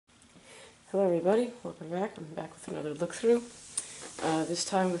Hello everybody, welcome back. I'm back with another look through. This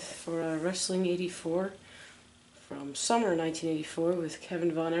time for Wrestling 84 from summer 1984 with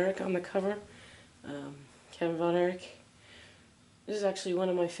Kevin Von Erich on the cover. Kevin Von Erich, this is actually one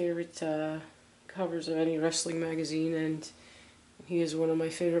of my favorite covers of any wrestling magazine, and he is one of my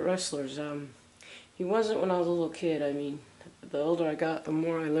favorite wrestlers. He wasn't when I was a little kid. I mean, the older I got, the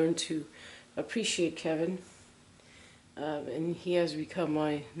more I learned to appreciate Kevin, and he has become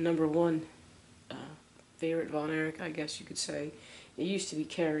my number one favorite Von Erich, I guess you could say. It used to be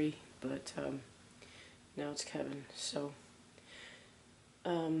Kerry, but now it's Kevin. So,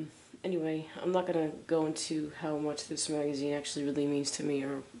 anyway, I'm not going to go into how much this magazine actually really means to me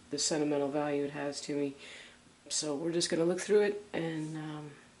or the sentimental value it has to me. So we're just going to look through it, and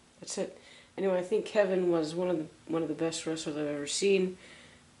that's it. Anyway, I think Kevin was one of the best wrestlers I've ever seen.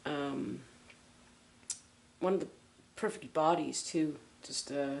 One of the perfect bodies too. Just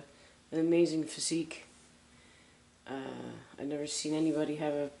an amazing physique. I've never seen anybody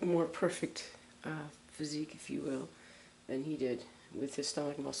have a more perfect physique, if you will, than he did, with his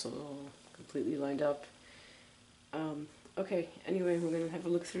stomach muscle all completely lined up. Okay, anyway, we're going to have a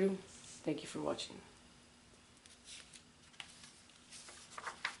look through. Thank you for watching.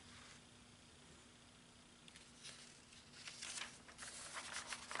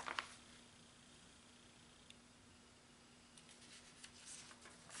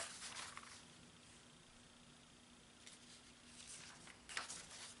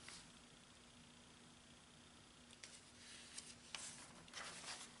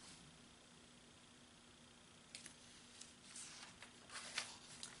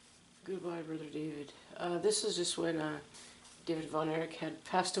 Goodbye, Brother David. This is just when David Von Erich had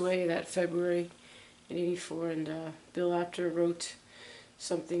passed away that February in '84, and Bill Apter wrote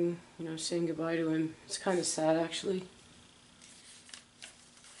something, saying goodbye to him. It's kind of sad, actually.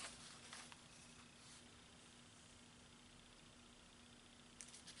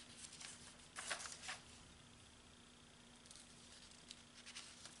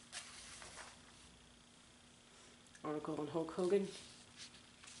 Article on Hulk Hogan.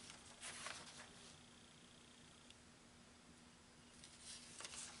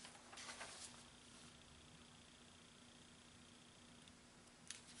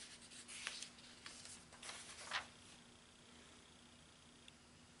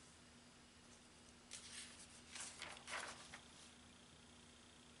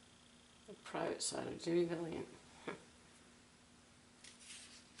 The private side of Jimmy Valiant.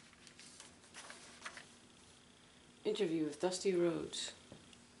 Interview with Dusty Rhodes.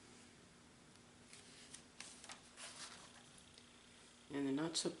 And the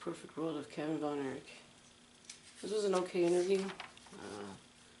Not So Perfect World of Kevin Von Erich. This was an okay interview.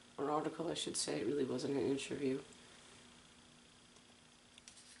 Or article, I should say. It really wasn't an interview.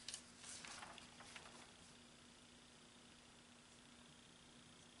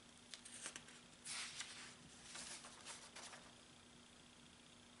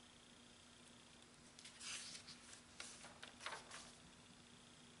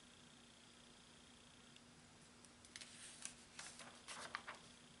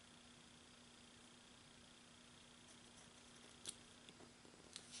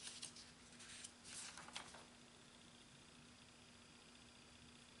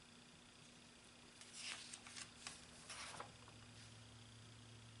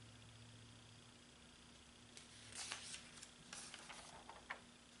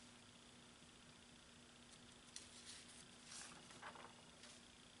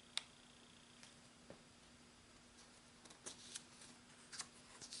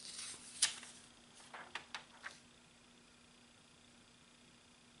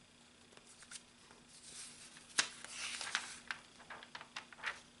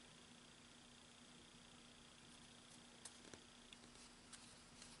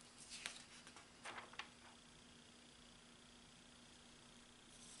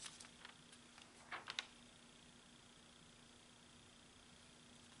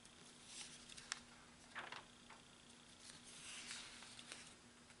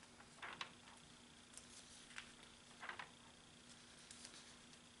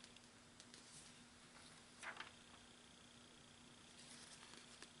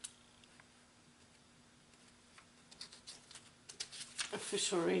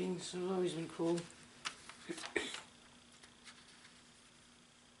 Official ratings have always been cool.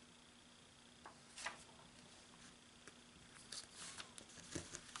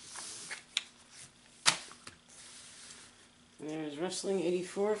 There's Wrestling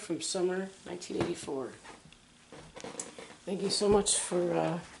 84 from summer 1984. Thank you so much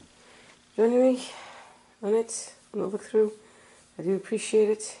for joining me on it, on the look through. I do appreciate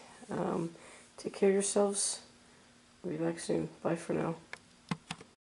it. Take care of yourselves. We'll be back soon. Bye for now.